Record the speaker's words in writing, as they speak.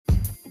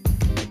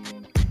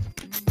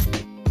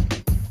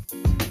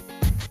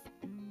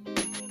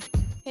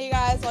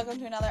guys, welcome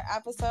to another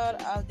episode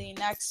of the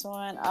Next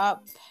One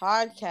Up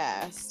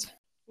podcast.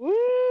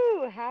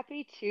 Woo!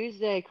 Happy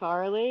Tuesday,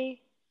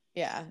 Carly.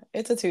 Yeah,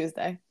 it's a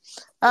Tuesday.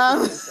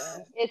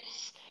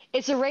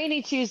 It's a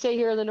rainy Tuesday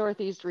here in the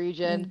Northeast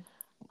region.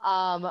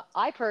 Mm.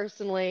 I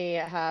personally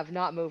have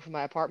not moved from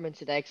my apartment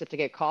today except to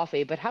get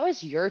coffee, but how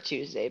has your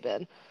Tuesday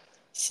been?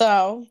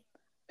 So,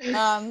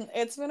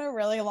 it's been a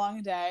really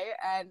long day,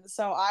 and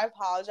so I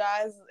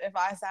apologize if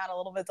I sound a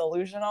little bit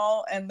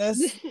delusional in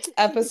this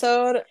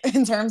episode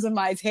in terms of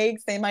my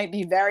takes. They might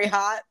be very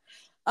hot.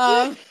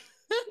 Um,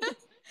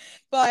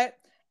 but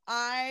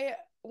I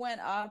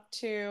went up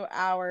to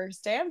our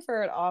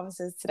Stamford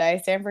offices today,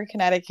 Stamford,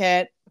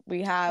 Connecticut.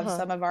 We have Uh-huh.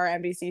 some of our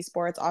NBC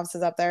Sports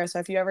offices up there. So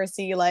if you ever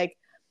see like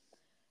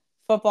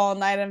Football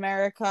Night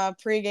America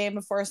pregame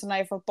before Sunday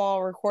Night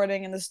Football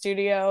recording in the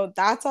studio,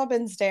 that's up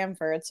in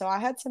Stamford. So I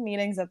had some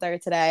meetings up there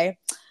today.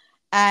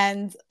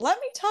 And let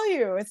me tell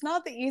you, it's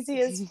not the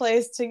easiest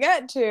place to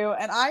get to.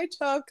 And I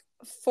took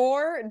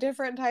 4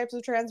 different types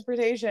of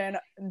transportation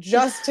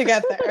just to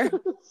get there.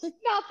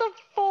 Not the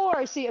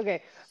four. See,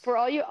 okay, for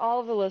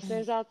all of the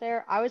listeners out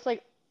there, I was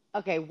like,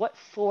 okay, what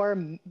four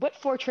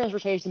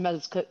transportation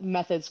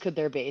methods could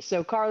there be?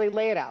 So, Carly,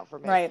 lay it out for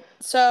me. Right.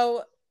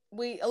 So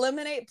we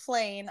eliminate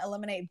plane,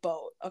 eliminate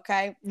boat.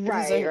 Okay.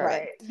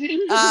 Right. But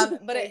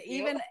Thank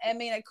you.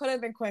 it could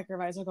have been quicker if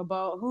I took a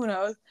boat. Who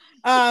knows?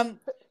 In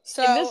this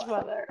So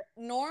weather.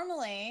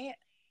 normally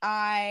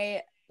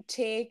I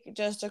take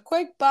just a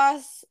quick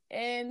bus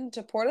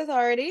into Port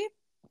Authority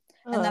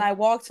and then I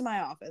walk to my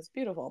office.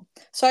 Beautiful.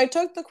 So I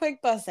took the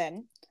quick bus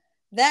in.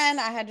 Then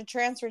I had to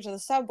transfer to the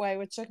subway,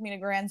 which took me to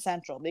Grand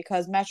Central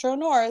because Metro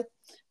North,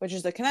 which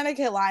is the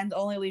Connecticut lines,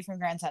 only leave from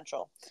Grand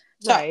Central.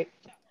 So Right.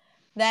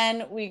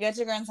 then we get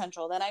to Grand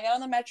Central. Then I get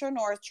on the Metro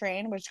North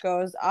train, which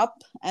goes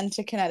up and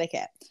to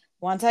Connecticut.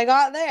 Once I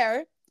got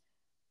there,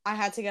 I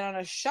had to get on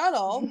a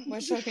shuttle,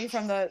 which took me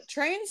from the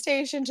train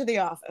station to the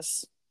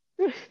office.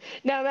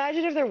 Now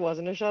imagine if there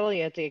wasn't a shuttle,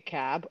 you had to get a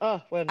cab.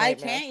 Oh, what a I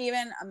nightmare. can't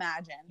even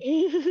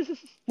imagine.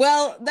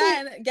 Well,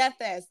 then get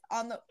this.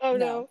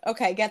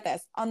 Get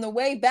this. On the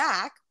way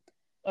back,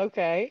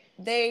 Okay.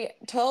 they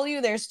told you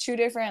there's 2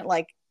 different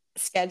like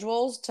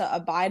schedules to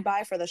abide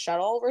by for the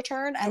shuttle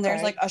return, and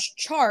there's like Okay. a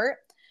chart,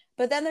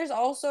 but then there's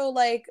also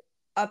like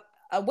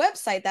a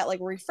website that like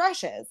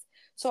refreshes.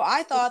 So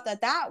I thought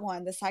that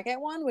one, the second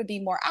one, would be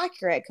more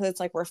accurate because it's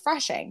like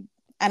refreshing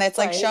and it's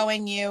like Right.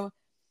 showing you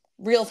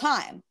real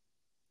time.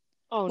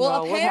 Oh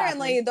Well, no, what happened?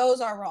 apparently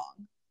those are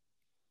wrong.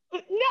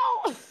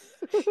 No.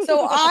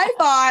 So I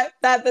thought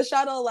that the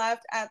shuttle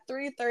left at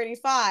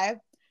 3:35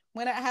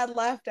 when it had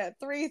left at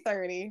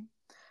 3:30.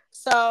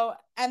 So,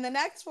 and the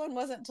next one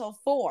wasn't till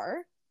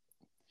 4.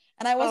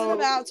 And I wasn't Oh,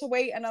 about to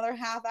wait another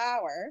half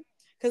hour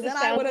because then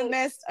this I would sounds have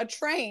like missed a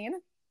train.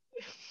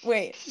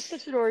 Wait.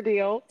 such an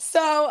ordeal.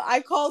 So I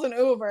called an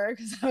Uber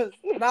because I was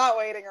not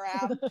waiting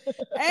around.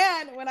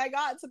 And when I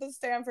got to the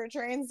Stamford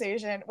train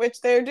station, which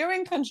they're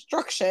doing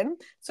construction,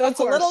 so Of it's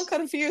a little course.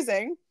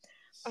 confusing,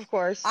 Of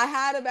course. I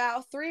had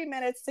about 3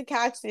 minutes to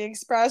catch the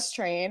express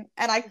train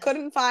and I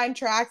couldn't find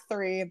track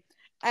 3.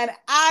 And as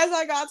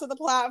I got to the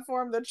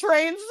platform, the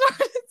train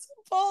started to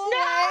pull away.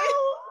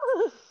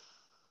 No.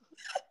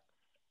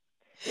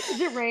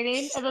 Is it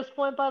raining at this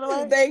point, by the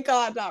way? Thank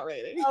God, not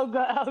raining. Oh,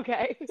 good.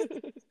 Okay.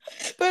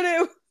 But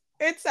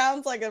it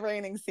sounds like a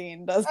raining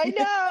scene, doesn't I it?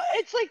 know.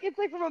 It's like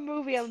from a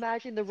movie. I'm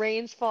imagining the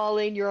rain's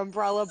falling, your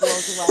umbrella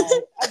blows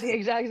away at the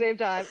exact same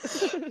time.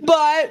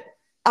 But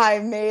I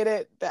made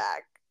it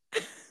back.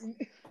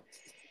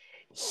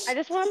 I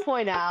just want to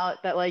point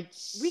out that like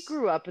we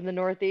grew up in the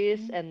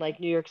Northeast and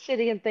like New York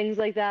City and things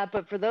like that,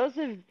 but for those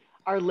of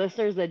our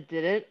listeners that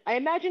didn't, I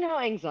imagine how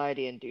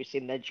anxiety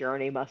inducing that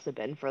journey must have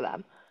been for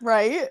them.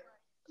 Right?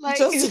 Like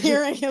Just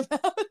hearing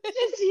about it.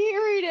 just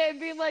hearing it and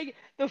being like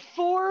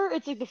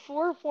it's like the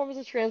 4 forms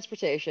of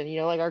transportation.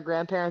 You know, like our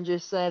grandparents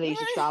just said, they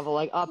used to travel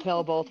like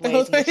uphill both ways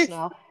Both in the ways.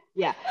 snow.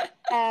 Yeah.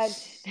 And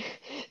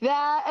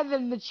that, and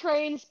then the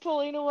trains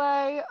pulling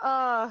away.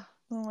 Oh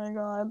my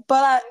God.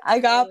 But I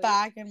got Carly.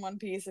 back in one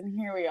piece and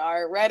here we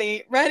are,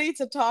 ready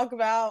to talk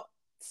about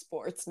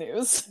sports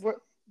news.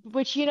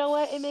 Which, you know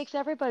what? It makes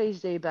everybody's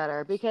day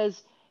better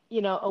because,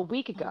 a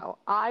week ago,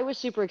 I was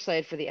super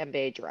excited for the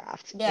NBA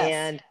draft. Yes.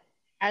 And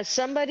as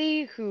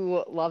somebody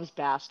who loves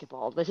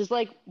basketball, this is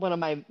one of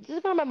my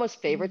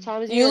most favorite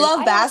times of You year. And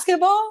love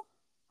basketball?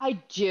 I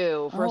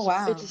do. Oh It's wow.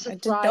 a I didn't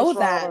surprise know for all of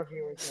that. our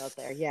viewers out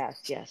there. Yes,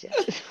 yes,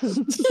 yes.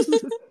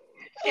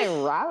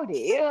 Getting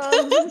rowdy.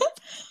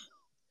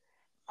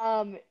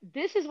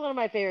 This is one of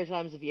my favorite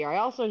times of year. I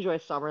also enjoy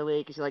Summer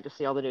League because you like to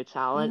see all the new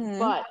talent. Mm-hmm.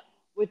 But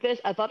with this,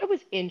 I thought it was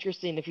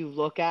interesting if you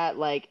look at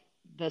like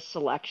the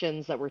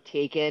selections that were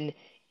taken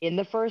in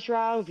the first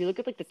round. If you look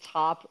at like the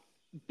top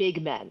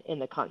big men in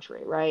the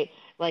country, right?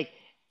 Like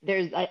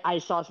I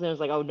saw something that was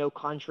like, oh, no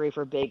country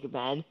for big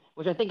men,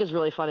 which I think is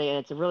really funny and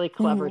it's a really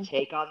clever Mm-hmm.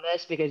 take on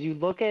this because you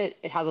look at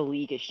how the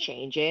league is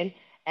changing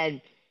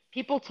and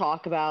people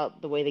talk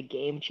about the way the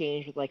game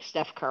changed with like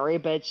Steph Curry,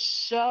 but it's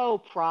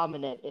so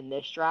prominent in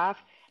this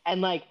draft.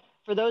 And like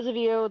for for those of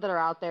you that are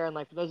out there, and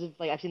like for those of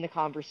like I've seen the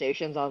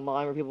conversations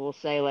online where people will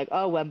say like,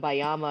 "Oh,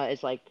 Wembayama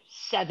is like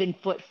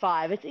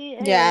 7'5".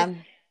 Yeah.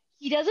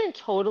 He doesn't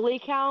totally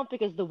count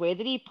because the way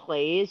that he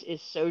plays is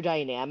so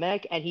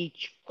dynamic, and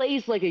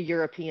plays like a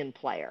European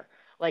player.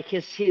 Like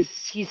his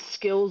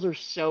skills are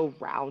so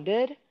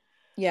rounded.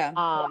 Yeah.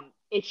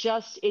 It's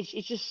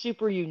just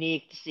super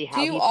unique to see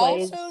Do how you he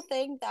plays. also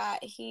think that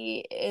he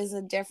is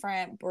a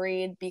different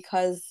breed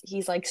because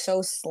he's like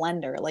so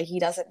slender? Like he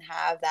doesn't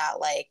have that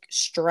like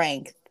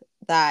strength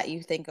that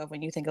you think of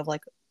when you think of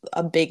like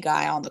a big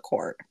guy on the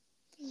court.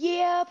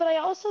 Yeah, but I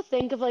also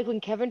think of like when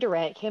Kevin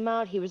Durant came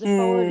out, he was a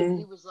forward and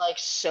he Mm, was like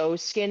so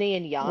skinny,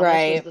 and Giannis was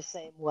right. the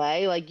same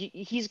way. Like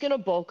he's gonna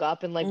bulk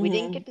up, and like we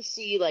didn't Mm-hmm. get to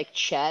see like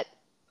Chet,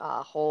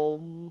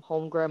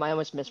 Holmgren. I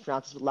almost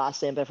mispronounced his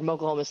last name, but from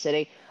Oklahoma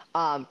City,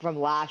 from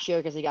last year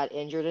because he got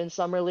injured in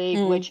summer league,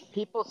 Mm, which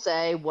people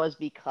say was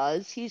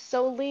because he's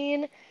so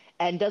lean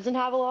and doesn't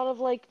have a lot of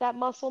like that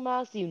muscle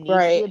mass you need to be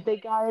right. a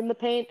big guy in the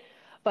paint.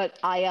 But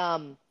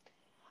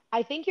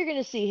I think you're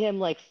going to see him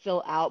like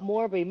fill out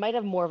more, but he might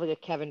have more of like a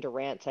Kevin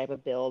Durant type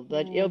of build.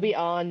 But it'll Mm, be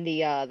on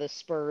the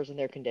Spurs and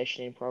their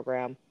conditioning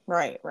program.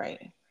 right.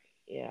 Right.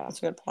 Yeah. That's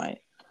a good point.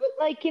 But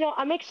like,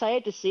 I'm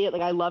excited to see it.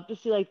 Like I love to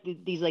see like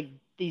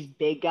these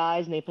big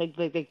guys and they play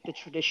like the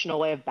traditional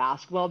way of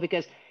basketball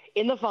because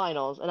in the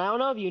finals, and I don't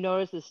know if you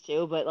noticed this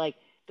too, but like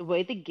the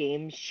way the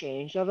game's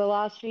changed over the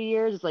last few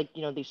years is like,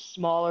 these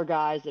smaller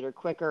guys that are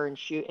quicker and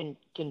shoot and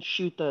can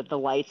shoot the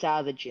lights out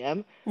of the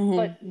gym. Mm-hmm.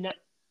 But no,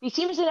 he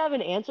seems to have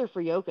an answer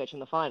for Jokic in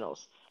the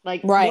finals.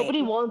 Like Right.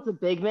 nobody wants a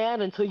big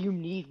man until you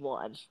need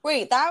one.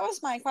 Wait, that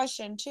was my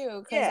question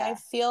too, because I Yeah.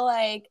 feel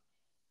like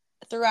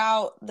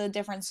throughout the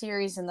different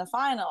series in the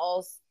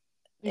finals,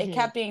 it Hmm.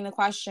 kept being the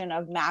question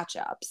of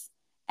matchups.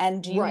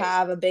 And do you Right.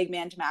 have a big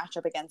man to match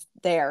up against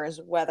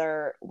theirs,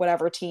 whether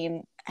whatever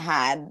team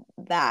had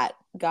that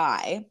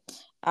guy,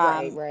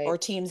 Right. Right. or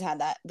teams had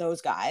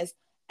those guys.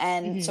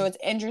 And so Hmm. it's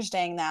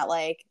interesting that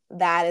like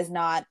that is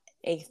not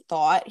a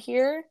thought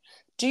here.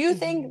 Do you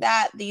think Hmm.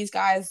 that these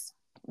guys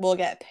will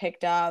get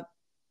picked up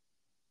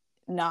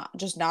not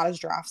as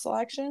draft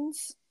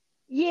selections?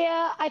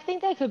 Yeah, I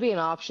think that could be an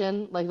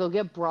option. Like they'll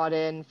get brought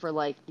in for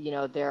like,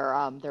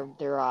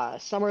 their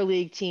summer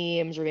league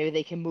teams, or maybe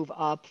they can move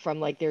up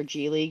from like their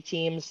G League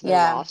teams to their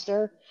Yeah.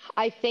 roster.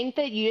 I think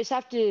that you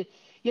have to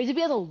be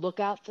able to look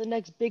out for the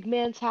next big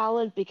man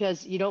talent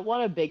because you don't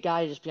want a big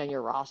guy to just be on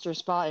your roster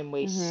spot and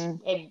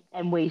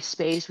Mm-hmm. waste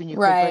space when you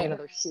could bring Right.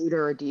 another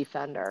shooter or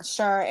defender.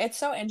 Sure. It's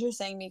so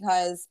interesting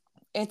because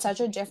it's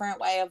such a different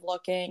way of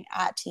looking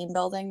at team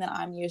building than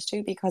I'm used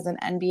to because an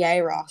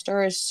NBA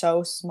roster is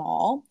so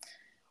small.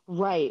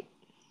 Right.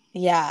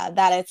 Yeah,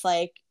 that it's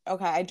like,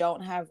 okay, I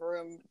don't have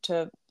room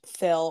to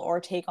fill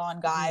or take on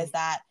Hmm. guys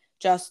that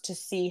just to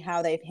see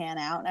how they pan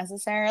out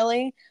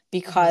necessarily Hmm.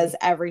 because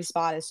every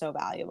spot is so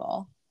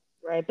valuable.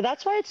 Right, but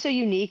that's why it's so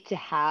unique to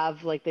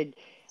have like the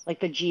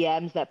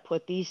GMs that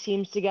put these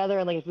teams together.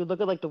 And like if you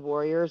look at like the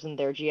Warriors and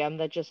their GM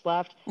that just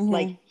left,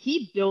 like Mm-hmm.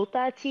 he built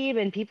that team,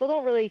 and people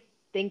don't really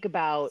think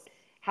about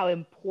how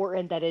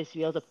important that is to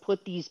be able to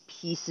put these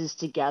pieces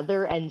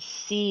together and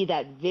see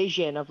that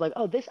vision of like,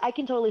 oh, this I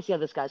can totally see how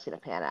this guy's gonna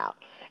pan out.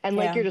 And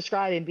like Yeah, you're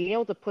describing, being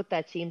able to put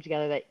that team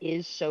together that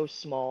is so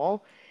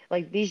small,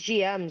 like these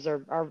GMs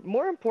are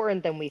more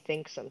important than we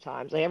think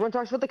sometimes. Like everyone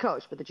talks about the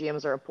coach, but the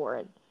GMs are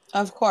important,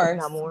 of if not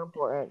course. more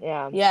important.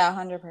 Yeah. Yeah,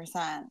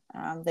 100%.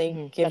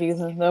 They give That's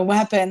you the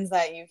weapons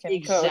that you can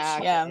coach. Yeah,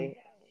 exactly,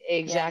 yeah,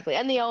 exactly.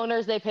 And the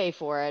owners, they pay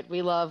for it.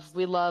 We love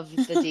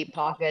the deep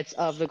pockets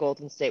of the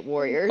Golden State of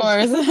Warriors.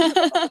 course.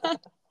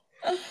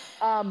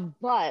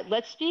 But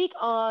let's speak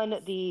on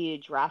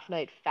the draft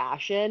night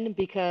fashion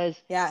because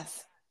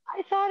Yes.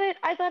 I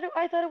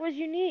thought it was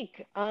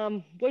unique.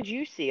 What'd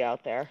you see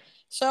out there?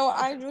 So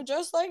I would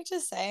just like to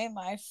say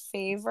my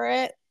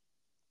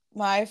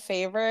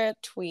favorite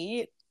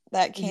tweet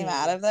that came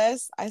out Hmm. of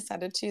this, I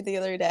sent it to you the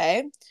other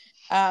day,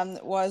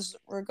 was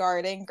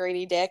regarding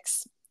Grady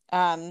Dick's.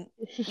 Um,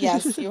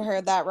 yes, you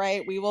heard that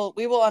right. We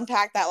will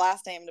unpack that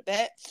last name in a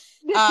bit.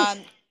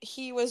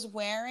 He was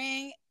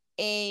wearing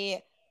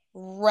a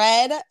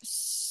red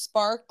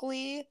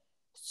sparkly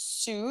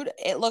suit.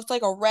 It looked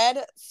like a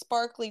red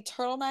sparkly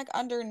turtleneck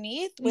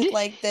underneath with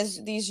like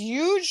these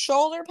huge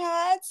shoulder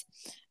pads.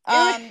 It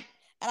was Um,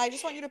 and I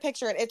just want you to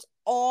picture it. It's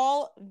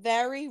all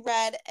very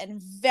red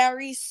and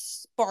very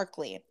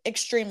sparkly,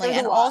 extremely. there's a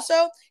And lot.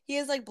 also, he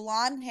has like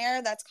blonde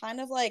hair that's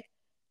kind of like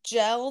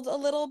gelled a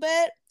little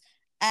bit,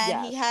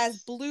 and he has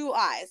Yes. blue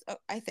eyes,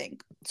 I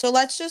think. So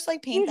let's just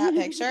like paint that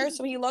picture.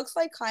 So he looks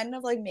like kind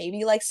of like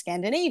maybe like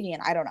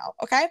Scandinavian. I don't know.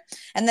 Okay.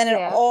 And then it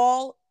Yeah.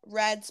 all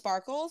red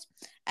sparkles.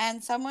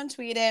 And someone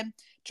tweeted,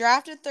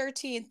 drafted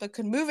 13th, but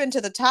could move into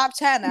the top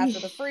 10 after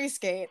the free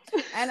skate.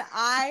 And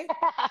I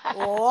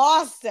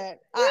lost it.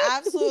 I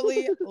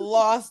absolutely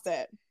lost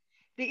it.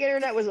 The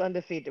internet was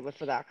undefeated with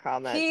for that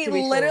comment, He to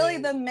be literally,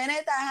 totally. the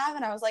minute that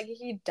happened, I was like,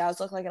 he does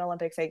look like an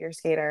Olympic figure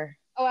skater.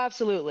 Oh,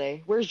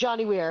 absolutely. Where's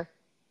Johnny Weir?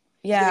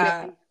 He's gonna get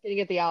Yeah. the, gonna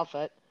get the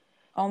outfit.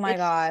 Oh my It's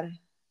God.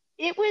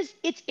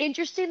 It's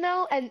interesting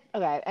though, and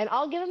okay, and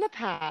I'll give him a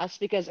pass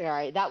because all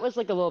right, that was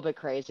like a little bit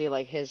crazy,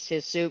 like his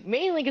suit,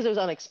 mainly because it was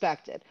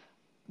unexpected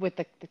with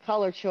the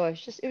color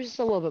choice. Just it was just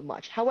a little bit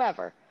much.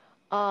 However,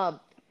 um,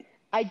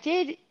 I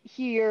did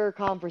hear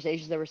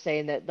conversations that were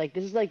saying that like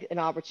this is like an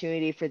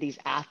opportunity for these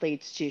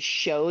athletes to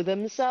show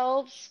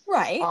themselves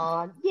Right.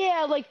 on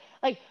yeah, like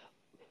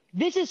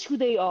this is who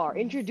they are,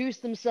 introduce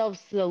themselves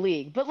to the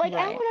league. But like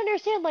I Right. don't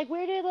understand like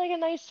where did like a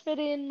nice fit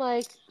in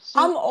like suit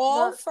I'm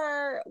all not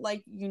for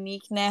like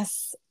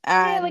uniqueness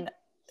yeah, like and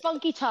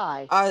funky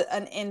tie.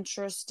 an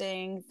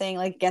interesting thing,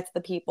 like gets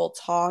the people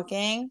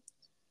talking.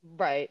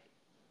 Right.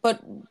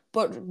 But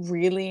but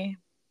really,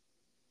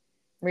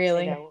 I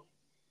really. know.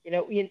 You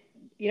know, you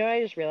know,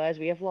 I just realized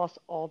we have lost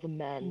all the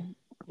men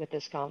with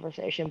this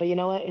conversation. But you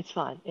know what? It's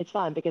fine. It's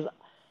fine because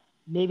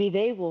maybe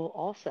they will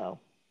also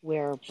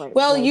wear bright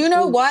Well, red you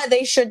know suits. what?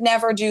 They should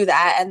never do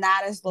that, and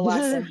that is the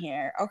lesson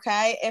here.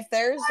 Okay, if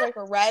there's like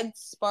a red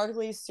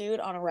sparkly suit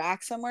on a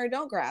rack somewhere,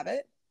 don't grab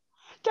it.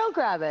 Don't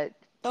grab it.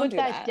 Don't Put do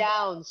that that.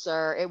 down,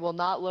 sir. It will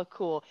not look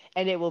cool.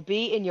 And it will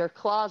be in your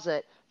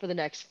closet for the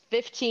next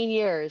 15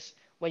 years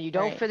when you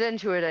don't Right. fit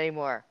into it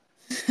anymore.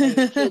 And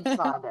your kids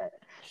find it.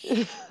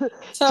 Don't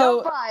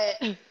So buy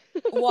it.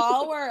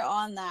 while we're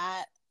on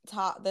that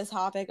the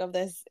topic of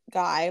this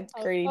guy,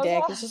 Oh, Grady oh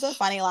Dick, it's just a gosh.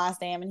 funny last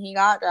name, and he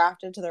got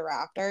drafted to the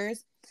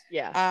Raptors,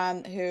 Yeah.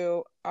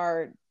 who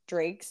are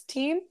Drake's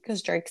team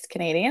because Drake's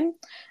Canadian.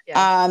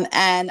 Yes.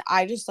 And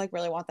I just like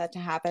really want that to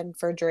happen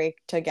for Drake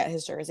to get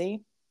his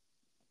jersey.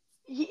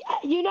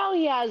 You know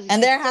he has.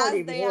 And It's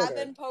already been they have ordered.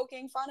 been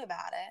poking fun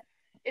about it.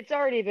 It's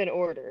already been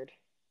ordered.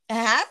 It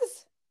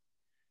has?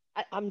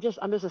 I'm just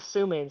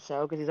assuming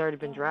so because he's already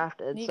been Oh,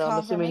 drafted. need So I'm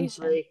assuming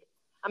confirmation. Drake.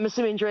 I'm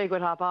assuming Drake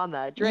would hop on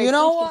that. You Drake,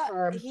 know please what?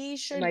 confirm He in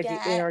should my in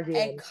get our a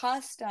DMs.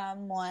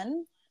 custom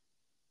one,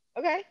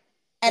 Okay. What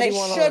and do it you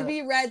want should on it?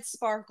 be red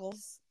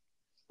sparkles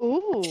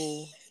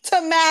Ooh,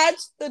 to match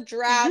the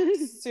draft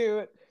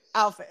suit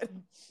outfit.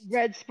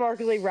 red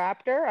sparkly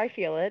raptor. I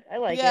feel it. I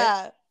like it.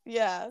 Yeah,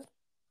 yeah.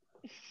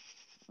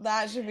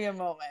 That should be a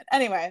moment.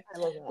 Anyway, I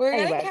love that. we're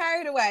getting Anyway.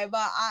 carried away,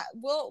 but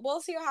we'll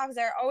see what happens.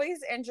 They're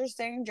always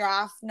interesting.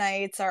 Draft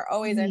nights are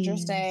always Mm.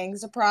 interesting.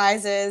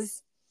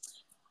 Surprises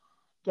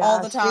all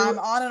the Yes, time,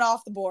 on and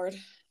off the board.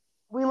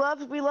 we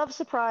love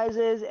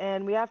surprises,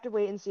 and we have to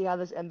wait and see how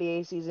this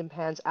NBA season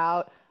pans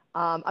out.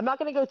 I'm not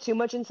going to go too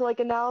much into like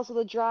analysis of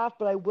the draft,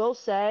 but I will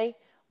say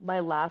my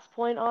last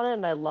point on it,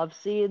 and I love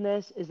seeing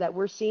this, is that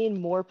we're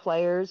seeing more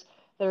players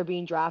that are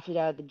being drafted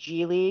out of the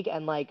G League,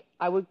 and like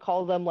I would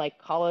call them like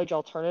college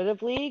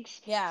alternative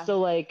leagues. Yeah. So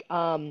like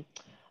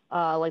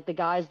the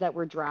guys that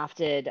were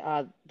drafted,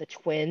 the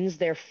Twins,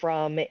 they're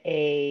from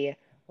a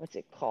what's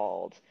it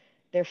called?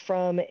 They're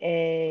from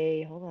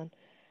a hold on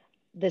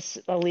this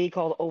a league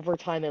called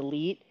Overtime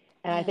Elite,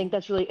 and I think Mm.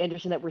 that's really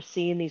interesting that we're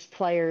seeing these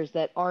players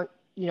that aren't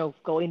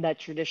going that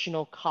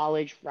traditional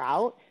college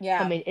route Yeah.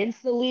 coming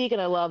into the league,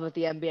 and I love that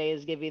the NBA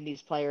is giving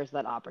these players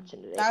that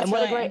opportunity. That's And what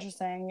a really great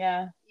interesting.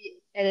 Yeah.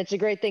 and it's a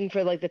great thing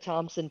for like the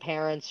Thompson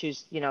parents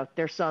whose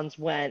their sons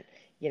went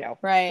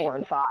Right. 4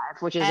 and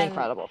 5, which is And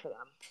incredible for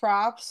them.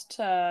 props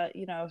to,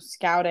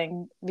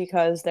 scouting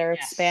because they're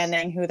Yes.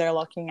 expanding who they're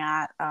looking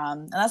at.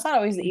 And that's not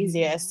always the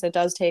easiest. Mhm. It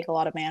does take a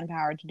lot of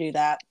manpower to do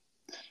that.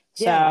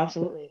 Yeah, So,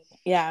 absolutely.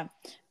 yeah.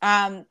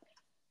 Um,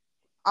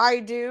 I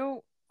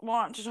do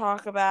want to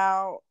talk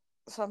about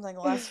something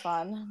less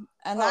fun,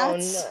 and Oh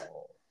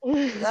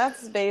no.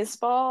 that's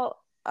baseball.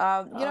 It's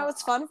uh,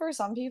 fun for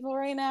some people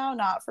right now,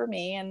 not for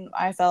me and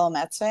my fellow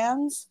Mets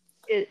fans.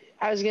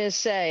 I was gonna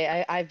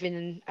say I've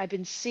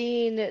been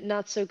seeing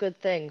not so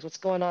good things. What's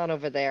going on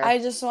over there? I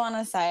just want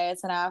to say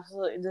it's an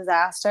absolute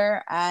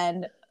disaster.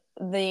 And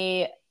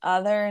the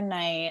other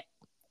night,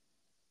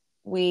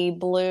 we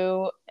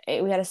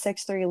had a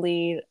 6-3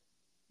 lead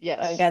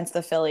Yes. against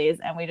the Phillies,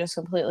 and we just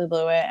completely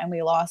blew it, and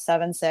we lost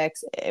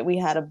 7-6. We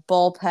had a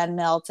bullpen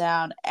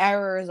meltdown,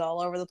 errors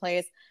all over the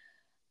place.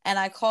 And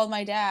I called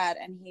my dad,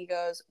 and he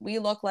goes, "We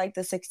look like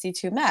the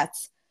 62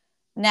 Mets."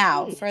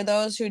 Now, Hmm. for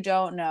those who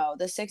don't know,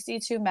 the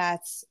 62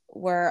 Mets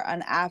were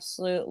an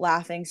absolute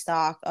laughing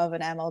stock of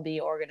an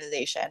MLB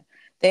organization.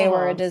 They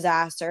were a Uh-huh.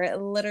 disaster. It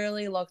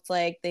literally looked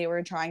like they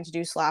were trying to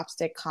do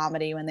slapstick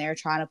comedy when they were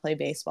trying to play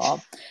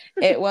baseball.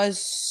 It was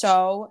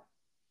so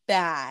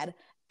bad.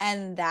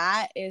 And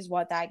that is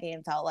what that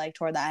game felt like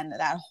toward the end,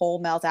 that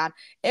whole meltdown.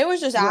 It was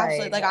just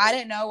absolutely Right. like I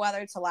didn't know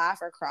whether to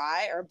laugh or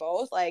cry or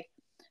both. Like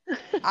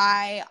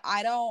I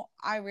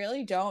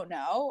really don't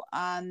know.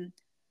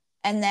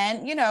 And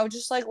then,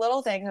 just like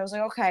little things. I was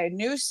like, okay,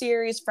 new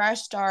series,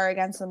 fresh start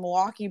against the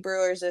Milwaukee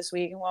Brewers this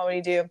week. And what would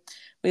he do?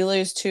 We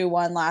lose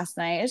 2-1 last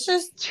night. It's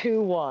just,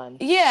 2-1.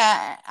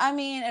 yeah. I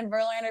mean, and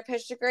Verlander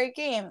pitched a great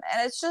game.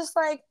 And it's just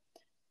like,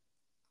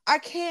 I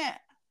can't,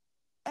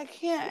 I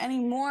can't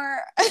anymore.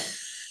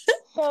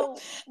 So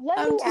let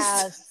I'm me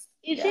just, ask,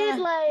 yeah.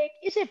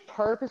 is it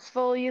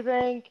purposeful, you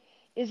think?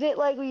 Is it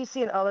like what you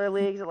see in other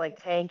leagues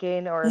like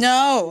tanking or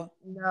No,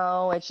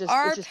 no, it's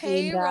our just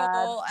being bad?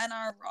 payroll and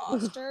our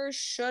roster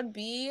should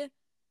be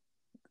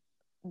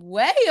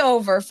way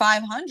over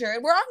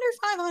 500. We're under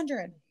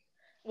 500.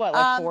 What,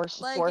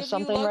 like Like four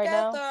something right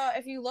now?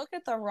 if you look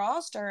at the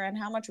roster and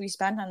how much we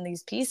spent on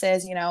these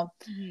pieces,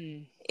 Hmm.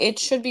 it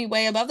should be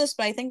way above this.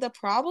 But I think the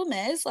problem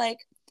is like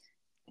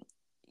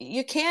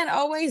you can't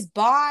always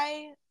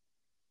buy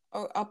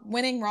a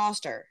winning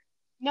roster.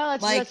 No,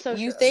 that's Like so you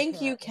true. You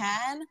think you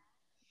can't. can,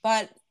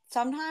 but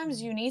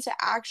sometimes you Mhm. need to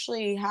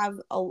actually have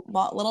a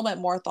little bit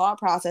more thought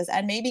process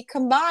and maybe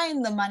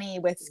combine the money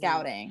with Mhm.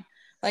 scouting.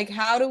 Like,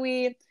 how do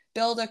we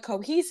build a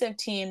cohesive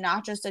team,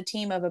 not just a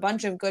team of a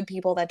bunch of good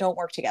people that don't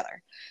work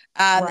together?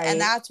 And Right.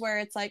 that's where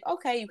it's like,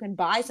 okay, you can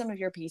buy some of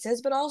your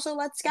pieces, but also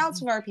let's scout Mhm.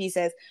 some of our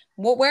pieces.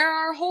 Where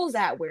are our holes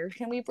at? Where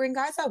can we bring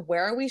guys up?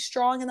 Where are we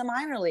strong in the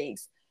minor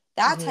leagues?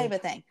 That type Mhm.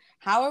 of thing.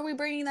 How are we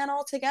bringing that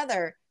all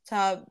together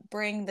to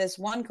bring this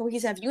one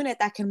cohesive unit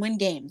that can win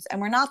games? And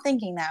we're not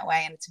thinking that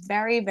way. And it's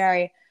very,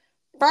 very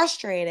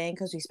frustrating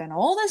because we spend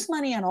all this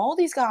money on all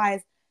these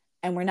guys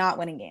and we're not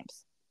winning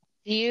games.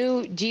 Do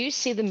you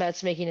see the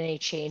Mets making any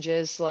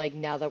changes like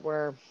now that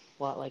we're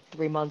what like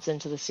 3 months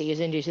into the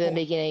season? Do you see them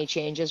making any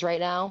changes right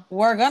now?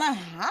 We're gonna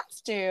have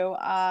to.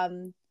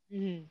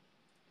 Hmm.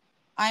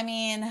 I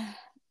mean,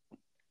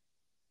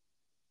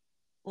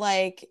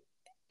 like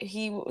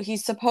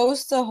he's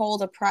supposed to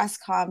hold a press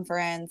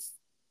conference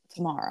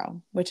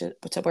tomorrow, which is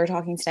so we're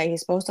talking today.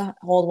 He's supposed to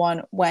hold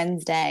one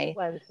Wednesday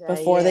Wednesday,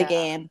 before the yeah.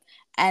 game.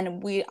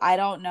 And I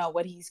don't know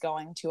what he's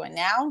going to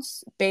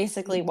announce.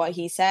 Basically, what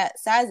Hmm. he says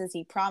is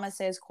he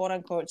promises quote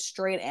unquote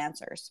straight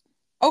answers.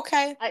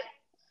 Okay. I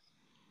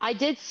I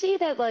did see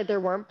that like there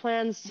weren't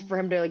plans for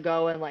him to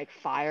go and like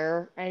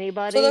fire So the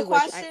anybody, which I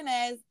question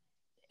is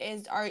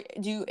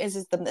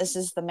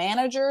this the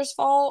manager's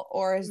fault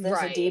or is this a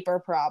right. deeper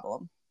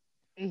problem?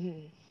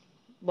 Hmm.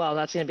 Well,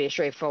 that's going to be a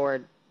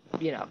straightforward,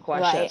 question Right.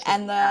 that's going to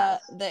And be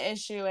asked. the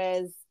issue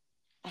is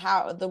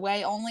how the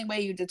way only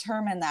way you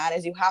determine that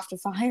is you have to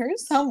fire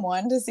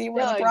someone to see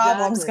where No, the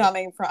problem's exactly.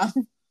 coming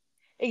from.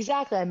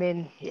 Exactly. I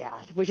mean, yeah,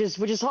 which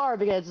is hard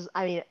because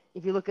I mean,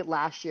 if you look at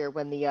last year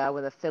when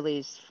the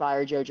Phillies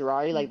fired Joe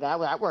Girardi like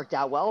that worked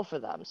out well for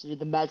them. So did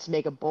the Mets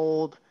make a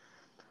bold,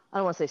 I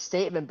don't want to say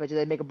statement, but did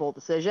they make a bold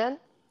decision?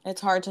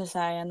 It's hard to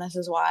say, and this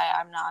is why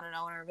I'm not an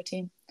owner of a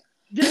team.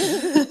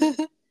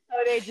 I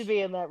would hate to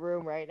be in that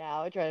room right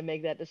now trying to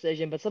make that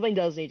decision, but something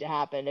does need to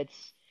happen.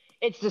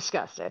 It's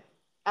disgusting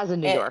as a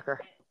New it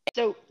Yorker.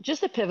 So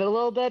just to pivot a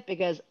little bit,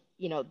 because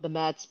the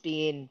Mets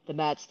being the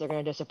Mets, they're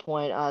going to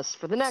disappoint us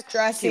for the next few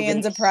stressy and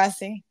weeks.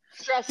 depressing.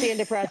 Stressy and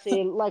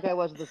depressing, like I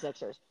was with the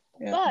Sixers.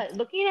 Yeah. But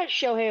looking at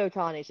Shohei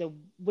Ohtani, so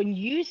when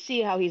you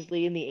see how he's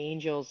leading the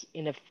Angels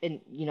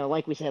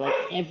like we say, like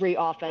every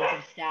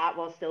offensive stat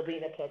while still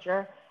being a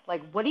pitcher,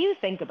 like what do you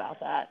think about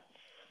that?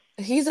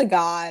 He's a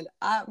god.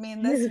 I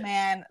mean, this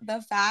man,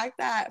 the fact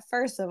that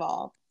first of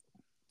all,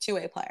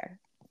 two-way player.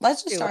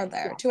 Let's just Two-way, start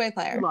there. yeah, Two-way we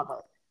player. love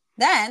it.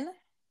 Then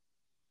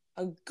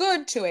a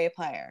good two-way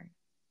player.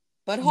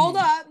 But hold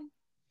Mhm. up.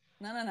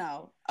 No, no,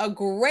 no. A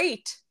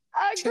great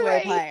two-way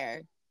Great.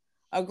 player.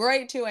 A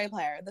great two-way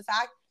player. The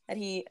fact that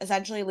he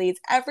essentially leads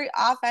every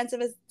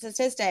offensive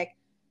statistic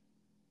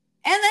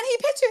and then he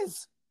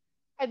pitches.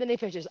 And then he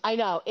pitches. I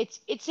know it's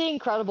an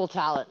incredible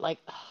talent. Like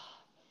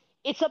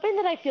it's something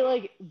that I feel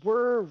like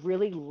we're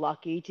really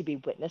lucky to be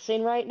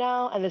witnessing right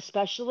now, and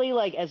especially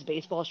like as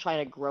baseball is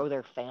trying to grow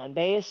their fan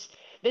base.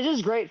 This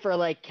is great for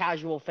like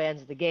casual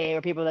fans of the game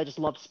or people that just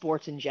love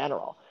sports in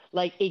general.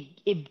 Like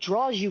it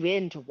draws you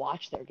in to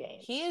watch their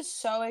He games. is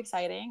so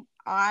exciting.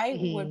 I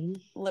would Hmm.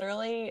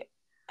 literally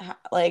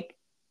like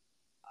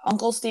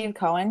Uncle Steve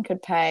Cohen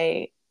could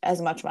pay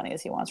as much money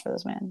as he wants for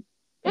this man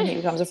when he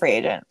becomes a free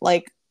agent.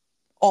 Like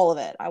all of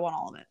it. I want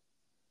all of it.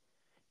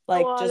 I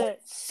Like want just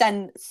it.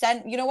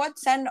 send you know what?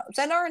 Send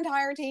our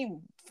entire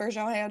team for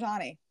Shohei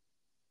Ohtani.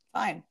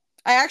 Fine.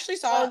 I actually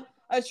saw Fun.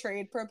 a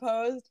trade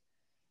proposed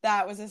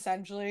that was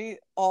essentially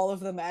all of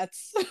the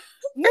Mets for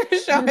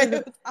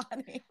Shohei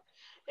Ohtani.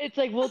 It's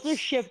like we'll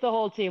just ship the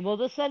whole team. We'll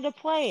just send a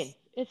plane.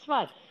 It's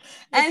fine. It's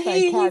And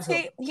fine.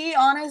 Casual. he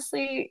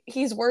honestly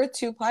he's worth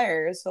two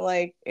players. So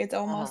like it's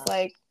almost Uh-huh.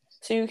 like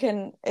so you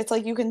can it's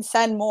like you can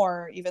send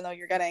more even though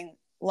you're getting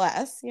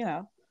less,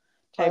 type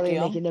Harley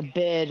deal. making a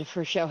bid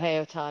for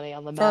Shohei Ohtani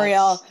on the For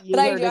real. Mets. But You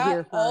heard it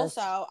here first.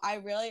 I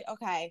really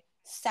okay.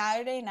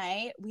 Saturday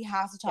night, we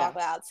have to talk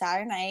Yeah. about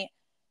Saturday night.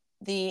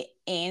 The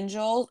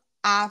Angels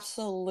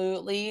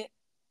absolutely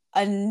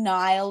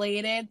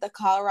annihilated the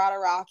Colorado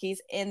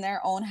Rockies in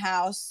their own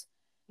house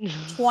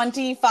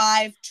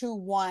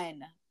 25-1.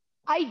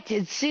 I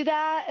did see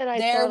that, and I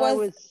There thought I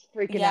was was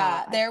freaking out.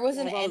 I an thought I was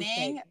inning.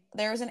 tanking.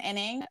 There was an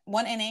inning,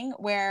 one inning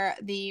where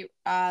the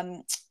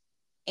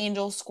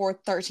Angels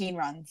scored 13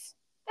 runs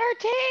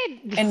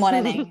in one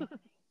 13. inning.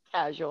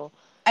 Casual.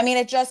 I mean,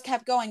 it just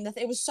kept going.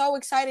 It was so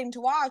exciting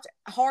to watch.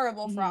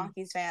 Horrible for Mhm.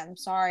 Rockies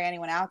fans. Sorry,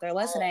 anyone out there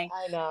listening.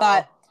 I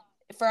But know.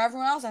 for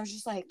everyone else, I was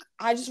just like,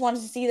 I just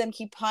wanted to see them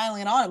keep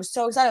piling it on. I was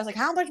so excited. I was like,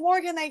 how much more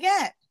can they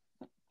get?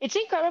 It's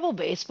incredible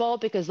baseball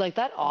because like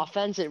that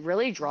offense, it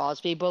really draws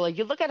people. Like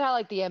you look at how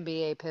like the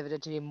NBA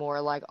pivoted to be more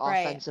like Right.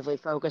 offensively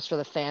focused for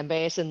the fan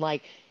base, and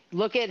like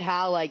look at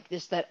how like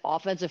this that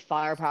offensive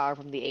firepower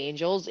from the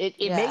Angels, it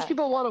makes Yeah.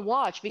 people want to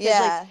watch because like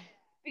Yeah.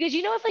 Because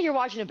you know it's like you're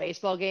watching a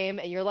baseball game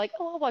and you're like,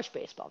 oh, I'll watch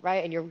baseball,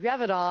 right? And you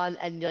have it on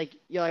and you're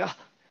like, oh,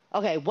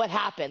 okay, what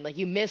happened? Like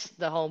you missed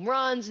the home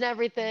runs and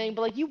everything,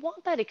 but like you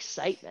want that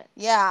excitement.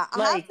 Yeah, I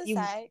have Like to you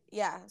say,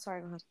 yeah,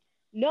 sorry, go ahead.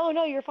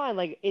 no, you're fine.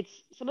 Like it's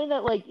something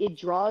that like it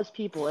draws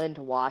people in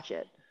to watch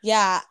it.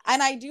 Yeah,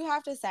 and I do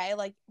have to say,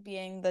 like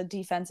being the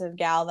defensive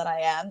gal that I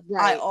am, I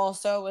Right.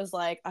 also was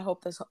like, I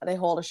hope this they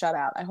hold a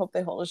shutout. I hope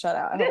they hold a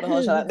shutout. I hope they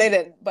hold a shutout. They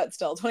didn't, but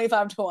still,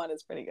 25-1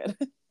 is pretty good.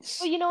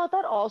 But you know what?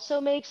 That also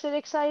makes it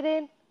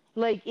exciting.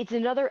 Like it's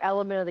another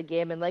element of the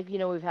game, and like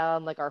we've had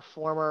on like our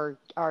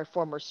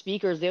former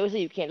speakers. They always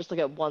say you can't just look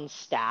at one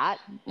stat,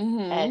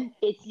 and Hmm.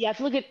 it's you have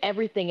to look at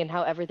everything and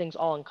how everything's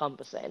all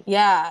encompassing.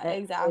 Yeah, And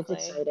it's exactly.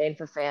 exciting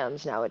for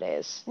fans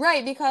nowadays.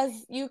 Right,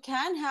 because you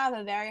can have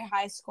a very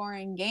high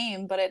scoring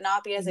game, but it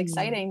not be as Mhm.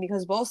 exciting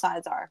because both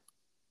sides are.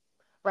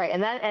 Right,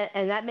 and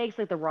that makes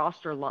like the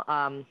roster,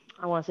 I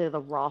want to say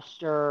the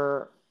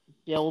roster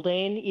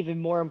building even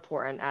more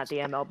important at the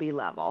MLB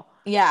level.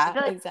 I Yeah,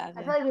 feel like I feel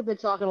exactly. like we've been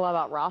talking a lot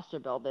about roster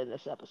building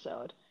this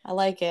episode. I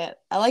like it.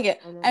 I like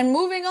it. I know. And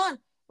moving on.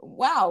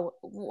 Wow,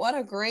 what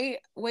a great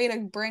way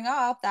to bring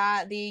up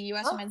that the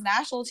US Huh? women's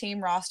national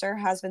team roster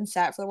has been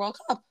set for the World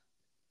Cup.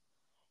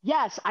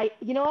 Yes,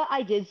 you know what?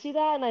 I did see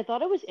that, and I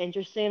thought it was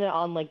interesting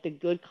on like the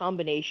good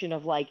combination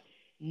of like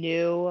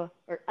new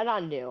or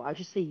not new, I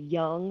should say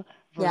young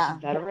versus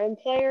Yeah. veteran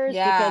players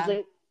Yeah.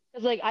 because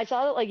like I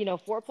saw that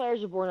like four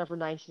players were born after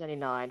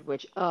 1999,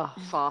 which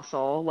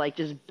fossil like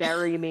just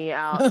bury me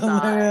outside.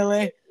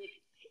 Literally.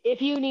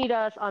 If you need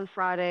us on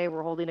Friday,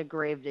 we're holding a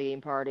grave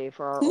digging party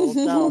for our old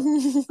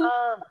selves.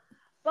 Um,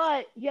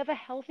 but you have a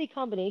healthy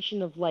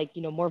combination of like,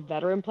 more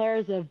veteran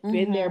players that have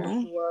been there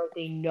Hmm. before.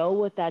 They know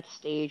what that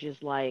stage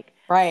is like.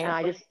 And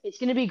Right. it's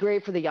going to be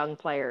great for the young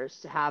players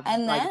to have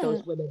And like those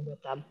then, women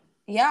with them.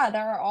 yeah,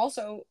 there are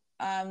also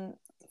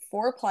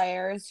four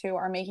players who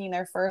are making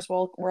their first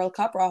World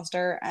Cup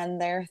roster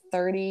and they're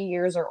 30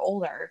 years or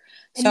older.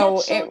 And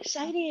that's So so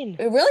exciting.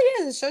 it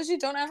really is. It shows you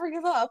don't ever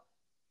give up.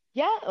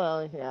 Yeah,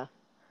 well, yeah.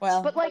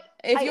 Well, But like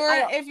if I you're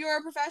I if you're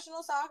a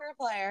professional soccer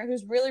player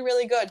who's really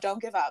really good,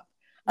 don't give up.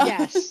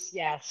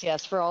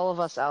 yes, for all of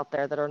us out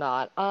there that are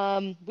not.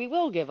 We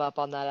will give up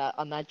on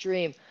that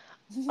dream.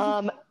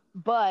 Um,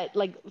 but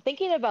like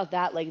thinking about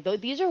that, like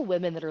these are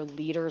women that are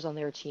leaders on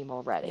their team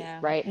already, Yeah.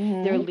 right?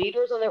 They're Hmm.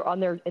 leaders on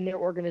their in their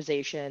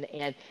organization,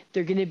 and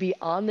they're going to be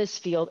on this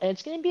field, and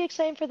it's going to be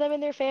exciting for them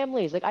and their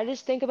families. Like I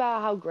just think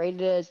about how great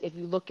it is if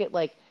you look at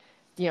like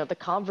the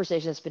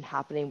conversation that's been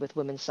happening with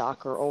women's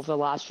soccer over the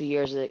last few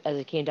years as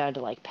it came down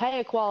to like pay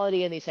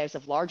equality and these types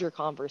of larger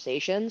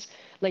conversations.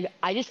 Like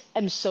I just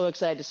am so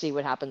excited to see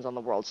what happens on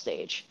the world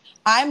stage.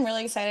 I'm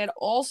really excited.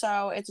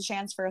 Also, it's a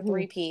chance for a Mhm.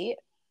 three-peat.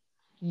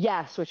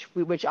 Yes,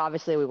 which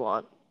obviously we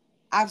want.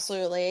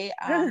 Absolutely.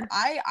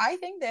 I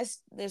think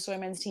this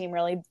women's team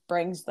really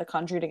brings the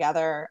country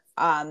together.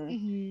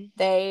 Hmm.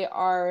 They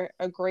are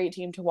a great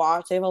team to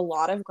watch. They have a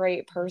lot of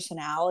great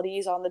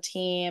personalities on the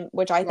team,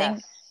 which I think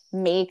Yes.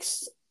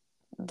 makes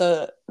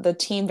the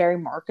team very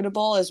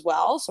marketable as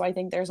well. So I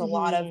think there's a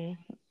lot of Hmm.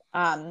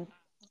 um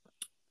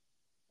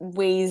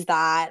ways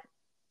that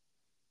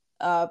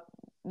uh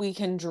we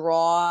can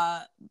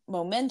draw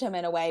momentum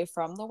in a way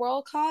from the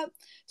World Cup.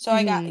 So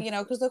I got, Hmm.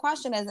 because the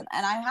question is, and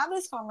I have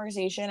this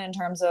conversation in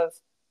terms of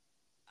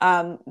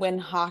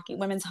when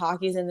women's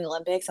hockey is in the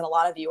Olympics, and a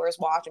lot of viewers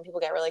watch, and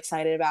people get really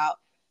excited about,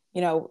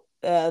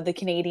 the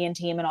Canadian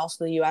team and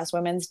also the U.S.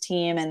 women's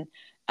team,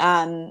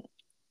 um,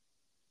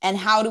 and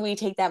how do we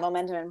take that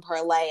momentum and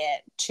parlay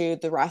it to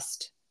the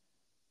rest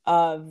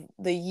of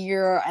the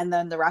year and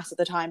then the rest of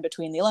the time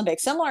between the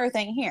Olympics? Similar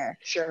thing here.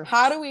 Sure.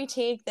 How do we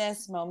take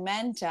this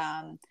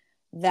momentum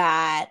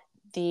that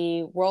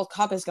the World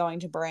Cup is going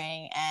to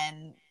bring,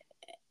 and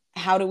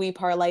how do we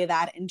parlay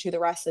that into the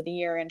rest of the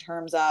year in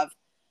terms of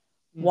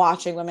Mm.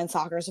 watching women's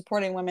soccer,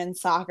 supporting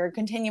women's soccer,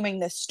 continuing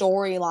this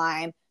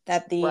storyline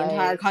that the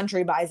entire Right.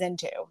 country buys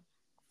into?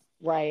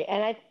 Right.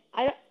 And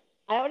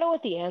I don't know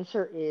what the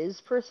answer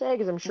is per se,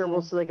 because I'm sure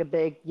we'll Mm, see like a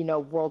big,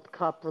 World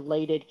Cup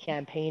related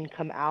campaign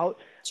come out.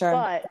 sure.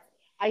 But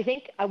I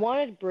think I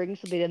wanted to bring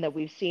something in that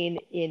we've seen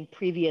in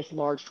previous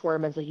large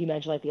tournaments, like you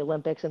mentioned, like the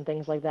Olympics and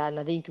things like that. And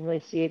I think you can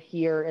really see it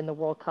here in the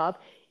World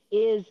Cup,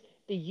 is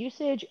the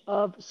usage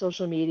of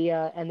social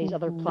media and these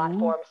other Mm-hmm.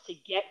 platforms to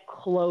get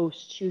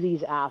close to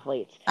these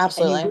athletes. And you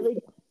Absolutely.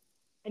 really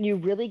and you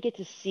really get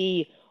to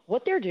see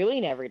what they're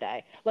doing every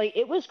day. Like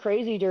it was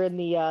crazy during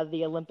the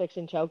Olympics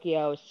in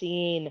Tokyo,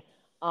 seeing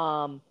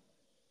um,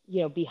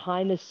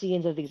 behind the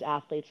scenes of these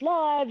athletes'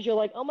 lives. You're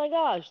like, oh my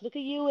gosh, look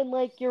at you in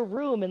like your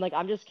room, and like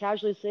I'm just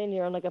casually sitting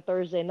here on like a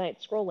Thursday night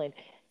scrolling.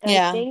 And I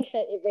Yeah. think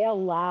that if they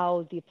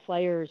allow the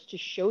players to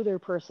show their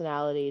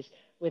personalities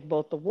with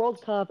both the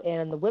World Cup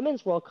and the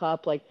Women's World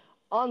Cup, like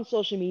on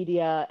social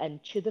media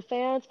and to the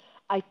fans,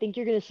 I think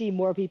you're going to see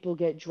more people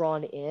get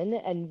drawn in,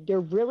 and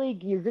you're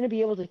going to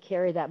be able to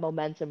carry that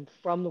momentum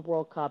from the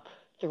World Cup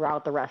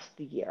throughout the rest of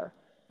the year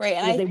Right.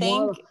 And because I they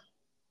want think,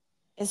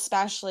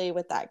 especially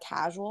with that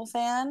casual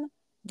fan,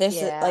 this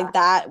is Yeah. like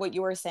that, what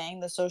you were saying,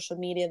 the social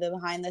media, the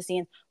behind the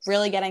scenes,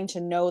 really getting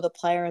to know the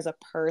player as a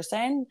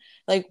person.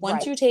 Like once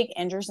Right. you take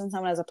interest in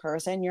someone as a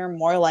person, you're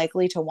more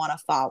likely to want to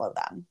follow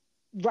them.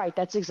 Right,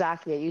 that's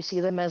exactly it. You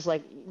see them as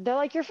like they're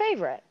like your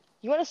favorite.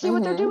 You want to see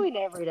what they're Mm-hmm. doing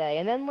every day.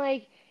 And then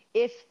like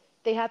if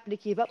they happen to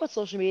keep up with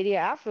social media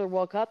after the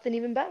World Cup, then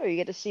even better. You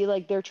get to see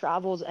like their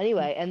travels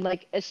anyway. And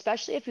like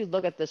especially if you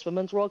look at this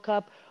Women's World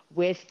Cup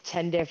with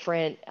 10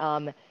 different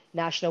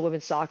National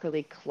Women's Soccer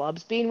League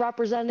clubs being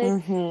represented,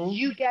 Mm-hmm.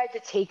 you get to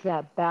take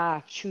that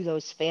back to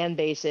those fan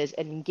bases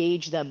and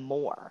engage them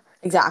more.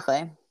 Exactly.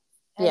 And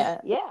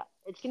Yeah. yeah,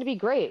 it's going to be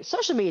great.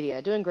 Social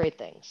media doing great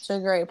It's things. a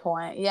great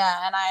point.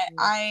 Yeah. And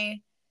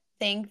I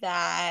think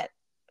that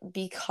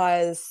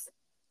because,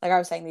 like I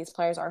was saying, these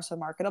players are so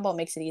marketable, it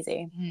makes it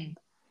easy. Mhm. You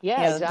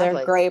Yeah, know, they're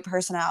exactly. great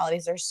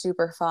personalities. They're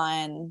super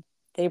fun.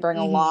 They bring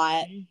a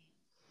lot Hmm.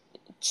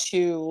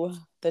 to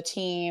the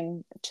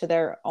team, to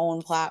their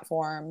own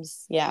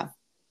platforms. Yeah.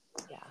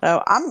 Yeah.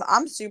 So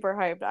I'm super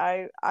hyped.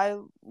 I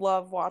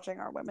love watching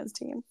our women's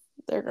team.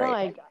 They're No,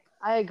 great.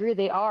 I agree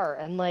they are.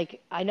 And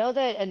like I know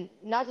that and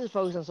not just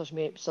focus on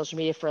social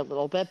media for a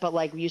little bit, but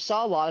like you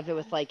saw a lot of it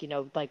with like,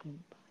 like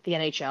the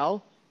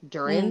NHL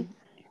during Mm,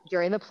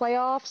 during the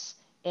playoffs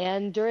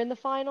and during the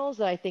finals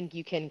that I think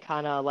you can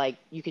kind of like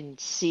you can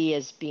see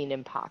as being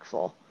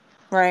impactful.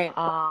 right.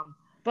 Um,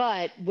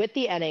 but with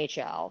the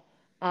NHL,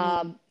 Mm,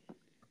 um,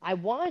 I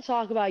want to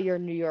talk about your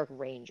New York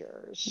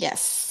Rangers.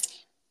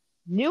 yes.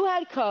 New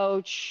head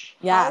coach,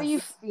 how are you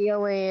Yes.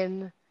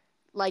 feeling?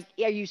 Like,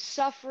 are you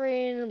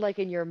suffering like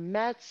in your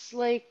Mets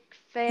like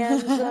fan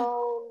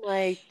zone?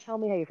 Like, tell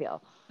me how you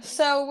feel.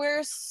 So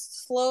we're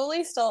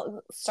slowly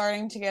still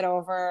starting to get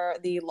over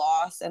the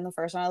loss in the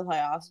first round of the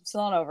playoffs.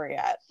 Still not over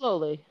yet.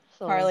 Slowly,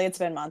 slowly. Partly it's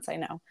been months, I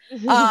know.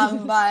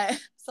 But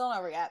still not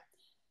over yet.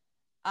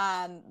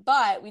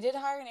 But we did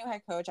hire a new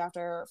head coach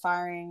after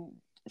firing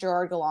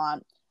Gerard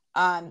Gallant.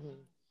 Um, Mhm.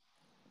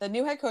 the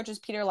new head coach is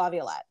Peter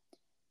Laviolette.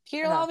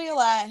 Peter Uh-huh.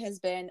 Laviolette has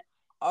been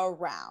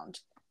around.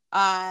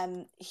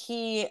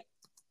 He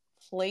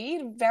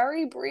played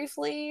very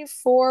briefly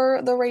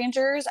for the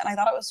Rangers, and I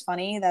thought it was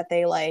funny that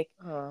they like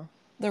Uh-huh.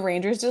 the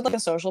Rangers did like a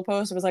social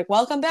post. It was like,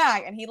 "Welcome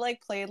back," and he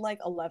like played like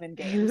 11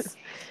 games,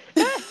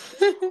 I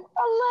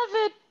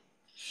love it.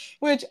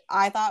 which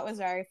I thought was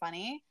very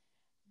funny.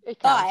 It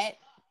counts. But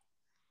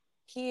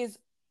he's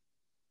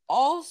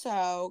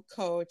also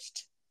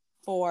coached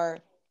for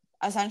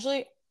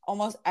essentially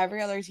almost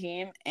every other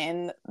team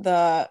in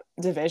the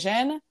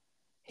division.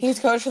 He's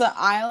coached for the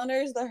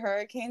Islanders, the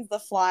Hurricanes, the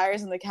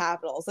Flyers, and the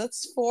Capitals.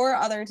 That's four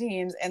other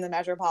teams in the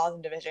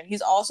Metropolitan Division.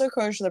 He's also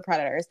coached for the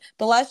Predators.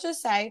 But let's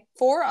just say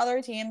four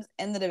other teams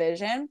in the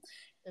division.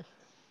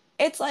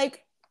 It's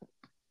like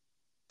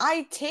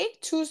I take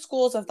two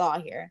schools of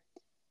thought here.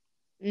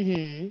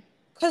 Mm-hmm.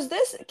 Because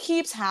this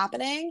keeps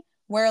happening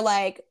where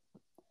like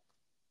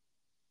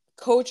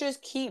coaches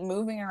keep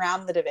moving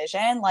around the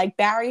division. Like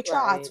Barry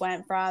Trotz Right.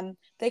 went from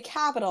the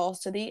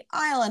Capitals to the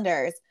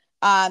Islanders.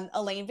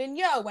 Elaine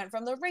Vigneault went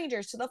from the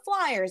Rangers to the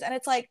Flyers. And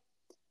it's like,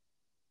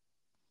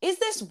 is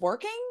this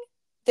working?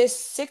 This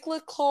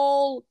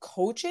cyclical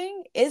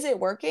coaching, is it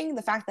working?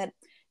 The fact that,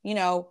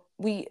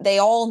 they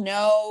all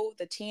know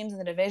the teams in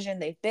the division,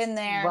 they've been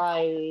there.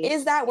 Right.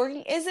 Is that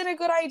working? Is it a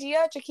good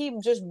idea to keep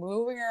just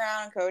moving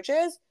around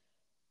coaches?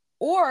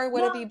 Or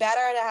would it No. be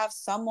better to have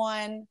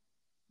someone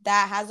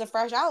that has a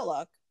fresh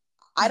outlook?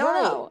 I don't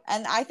Right. know.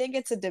 And I think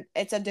it's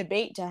a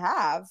debate to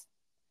have.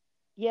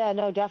 Yeah,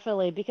 no,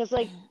 definitely. Because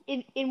like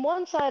in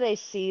one side I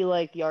see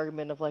like the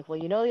argument of like, well,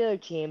 you know the other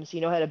teams, you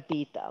know how to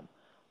beat them.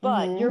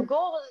 But your Mm-hmm.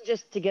 goal isn't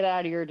just to get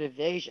out of your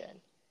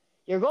division.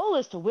 Your goal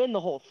is to win the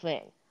whole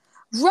thing.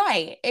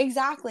 Right,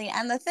 exactly.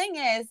 And the thing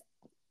is,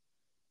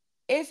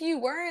 if you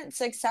weren't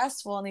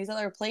successful in these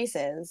other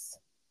places,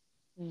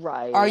 are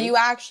Right. you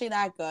actually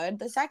that good?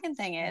 The second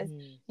thing is,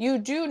 Hmm. you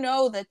do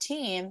know the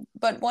team,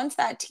 but once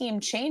that team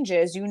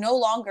changes, you no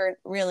longer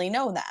really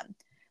know them.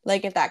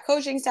 Like if that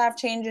coaching staff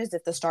changes,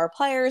 if the star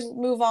players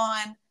move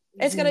on,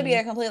 it's going to be Hmm.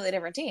 a completely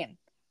different team.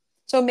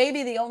 So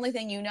maybe the only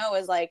thing you know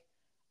is like,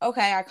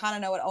 okay, I kind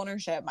of know what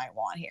ownership might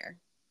want here.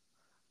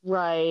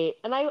 Right.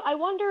 And I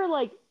wonder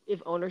like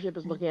if ownership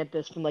is looking at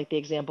this from like the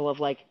example of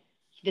like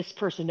this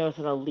person knows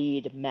how to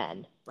lead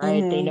men,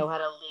 right? They Mm-hmm. know how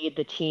to lead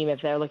the team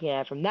if they're looking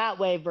at it from that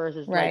way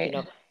versus like,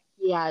 Right.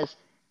 he has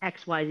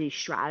XYZ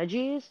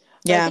strategies.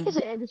 But I Yeah. think it's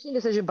an interesting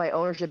decision by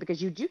ownership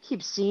because you do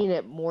keep seeing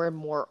it more and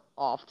more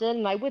often.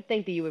 And I would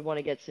think that you would want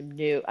to get some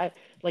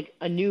like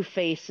a new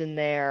face in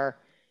there,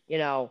 you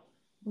know,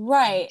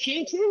 Right.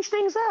 change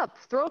things up,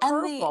 throw a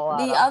And the curveball at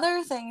the them.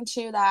 other thing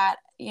too that,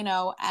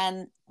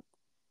 and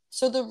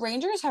so the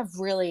Rangers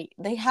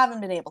they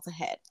haven't been able to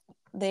hit.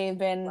 They've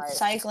been Right.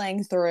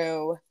 cycling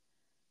through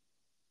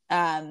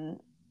um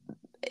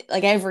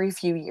like every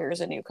few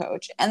years a new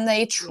coach. And they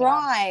Yeah.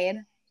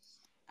 tried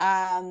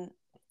um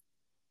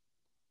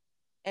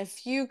a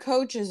few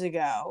coaches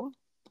ago.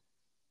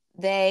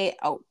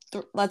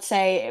 Let's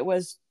say it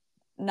was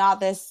not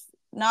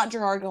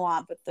Gerard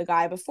Gallant, but the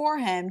guy before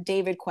him,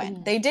 David Quinn.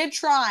 Mhm. They did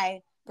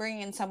try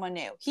bringing in someone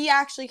new. He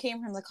actually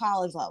came from the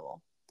college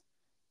level.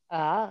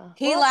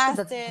 He Well,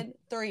 lasted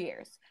 3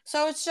 years.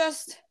 So it's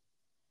just,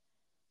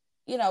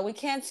 we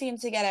can't seem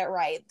to get it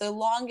right. The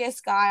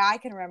longest guy I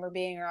can remember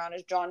being around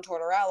is John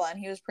Tortorella, and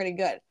he was pretty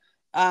good.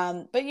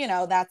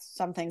 But that's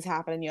some things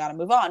happen and you got to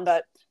move on.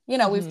 But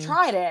we've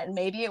tried it, and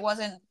maybe it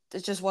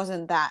just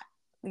wasn't that.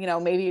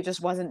 Maybe it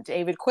just wasn't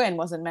David Quinn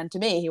wasn't meant to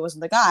be. He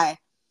wasn't the guy.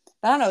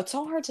 But I don't know. It's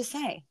so hard to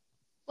say.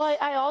 Well,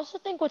 I also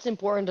think what's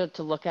important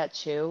to look at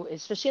too,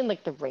 especially in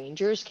like the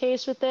Rangers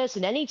case with this,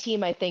 and any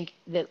team I think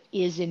that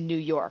is in New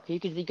York, you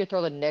could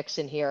throw the Knicks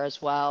in here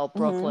as well, Mm-hmm.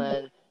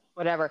 Brooklyn,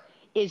 whatever,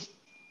 is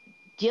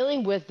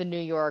dealing with the New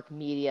York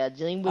media,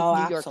 dealing with Oh,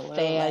 New York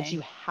fans. You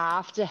absolutely.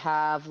 have to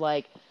have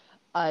like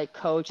a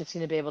coach that's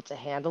going to be able to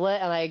handle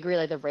it. And I agree,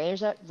 like the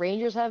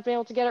Rangers have been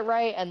able to get it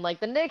right, and like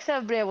the Knicks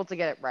have been able to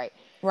get it right.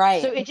 So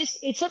Right.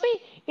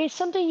 it's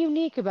something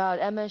unique about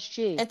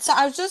MSG.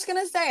 I was just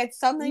gonna say it's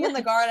something in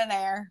the garden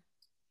air.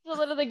 A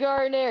little of the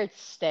garden air, it's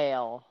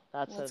stale.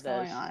 That's what What's it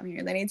going is. on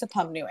here? They need to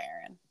pump new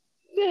air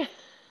in.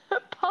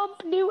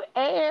 Pump new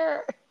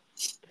air.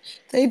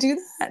 They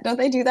do that. Don't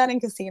they do that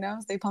in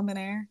casinos? They pump in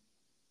air.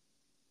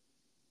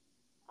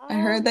 I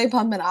heard Um, they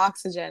pump in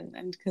oxygen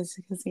in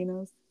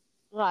casinos.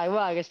 why? Well,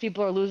 I guess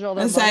people are losing all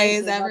I their money, say so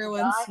is they're about to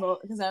everyone die.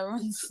 smoke because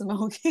everyone's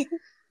smoking.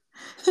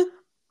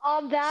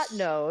 On that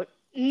note,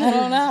 I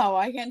don't know.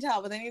 I can't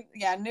tell, but they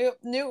need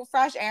new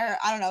fresh air.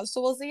 I don't know.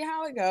 So we'll see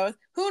how it goes.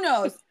 Who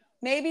knows?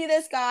 Maybe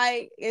this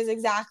guy is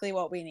exactly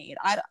what we need.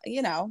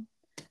 give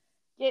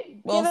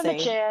We'll him a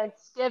see.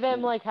 chance. Give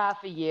him like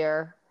half a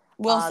year,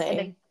 We'll and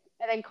see.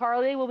 then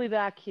Carly will be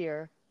back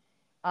here,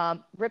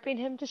 ripping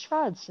him to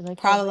shreds, and I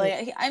can't wait.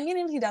 Probably. I mean,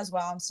 if he does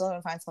well, I'm still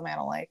gonna find something I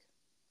don't like.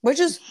 But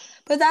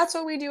that's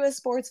what we do as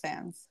sports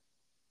fans.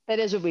 That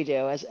is what we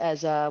do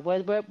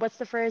what's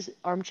the phrase?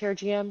 Armchair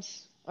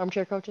GMs,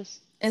 armchair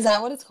coaches. Is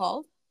that what it's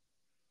called?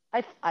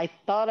 I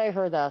thought I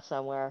heard that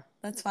somewhere.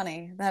 That's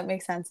funny. That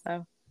makes sense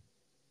though.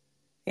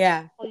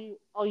 Yeah,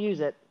 I'll use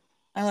it.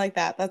 I like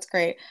that. That's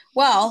great.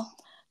 Well,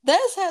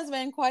 this has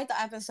been quite the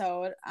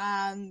episode.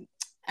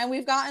 And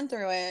we've gotten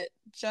through it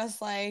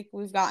just like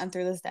we've gotten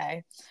through this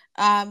day.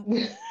 Um,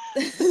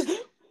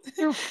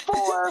 Through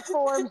 4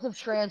 forms of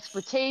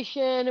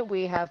transportation,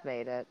 we have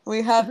made it.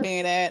 we have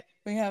made it.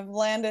 We have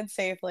landed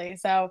safely.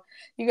 So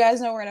you guys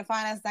know where to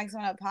find us. Next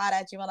one up pod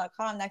at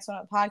gmail.com. Next one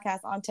up podcast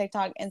on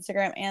TikTok,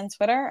 Instagram, and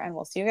Twitter. And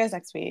we'll see you guys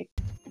next week.